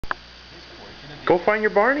Go find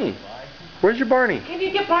your Barney. Where's your Barney? Can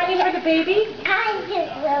you get Barney for the baby? I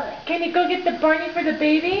just will it. Can you go get the Barney for the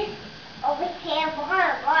baby? Over here for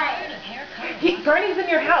her, Barney. Barney's in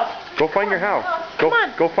your house. Go find your house. Come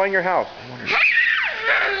on. Go find your house.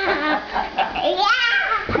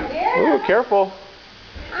 Yeah. Ooh, careful.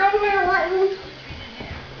 I'm gonna let him.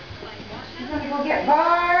 You want to go get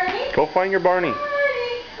Barney? Go find your Barney.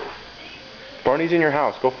 Barney's in your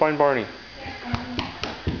house. Go find Barney.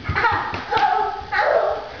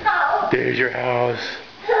 There's your house.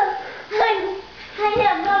 I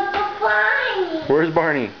never find. Where's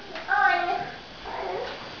Barney?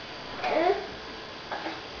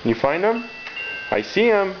 You find him? I see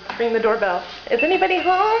him. Ring the doorbell. Is anybody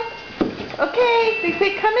home? Okay, they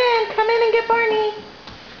say come in and get Barney.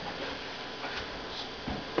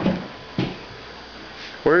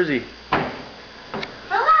 Where is he?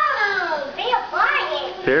 Hello, be a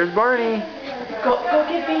Barney. There's Barney. Go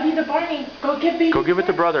give baby the Barney. Go give baby. Go give it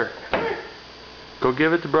to brother. Go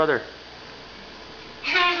give it to brother.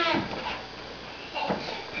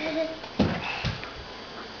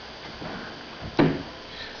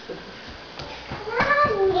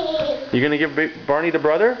 You gonna give Barney to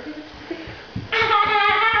brother?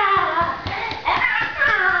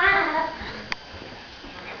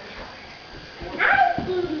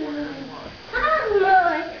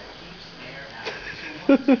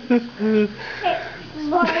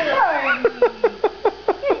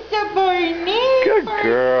 Good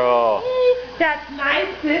girl. That's my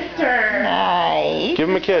sister. Nice. Give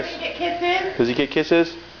him a kiss. Get kisses? Does he get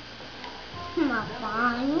kisses? My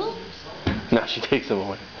Barney. No, she takes them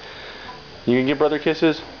away. You can give brother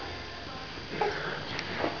kisses?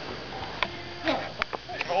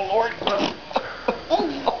 Oh, Lord.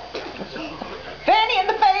 Fanny in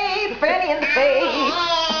the face, Fanny in the face.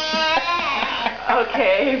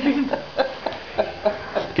 Okay.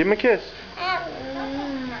 Give him a kiss.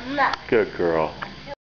 Good girl.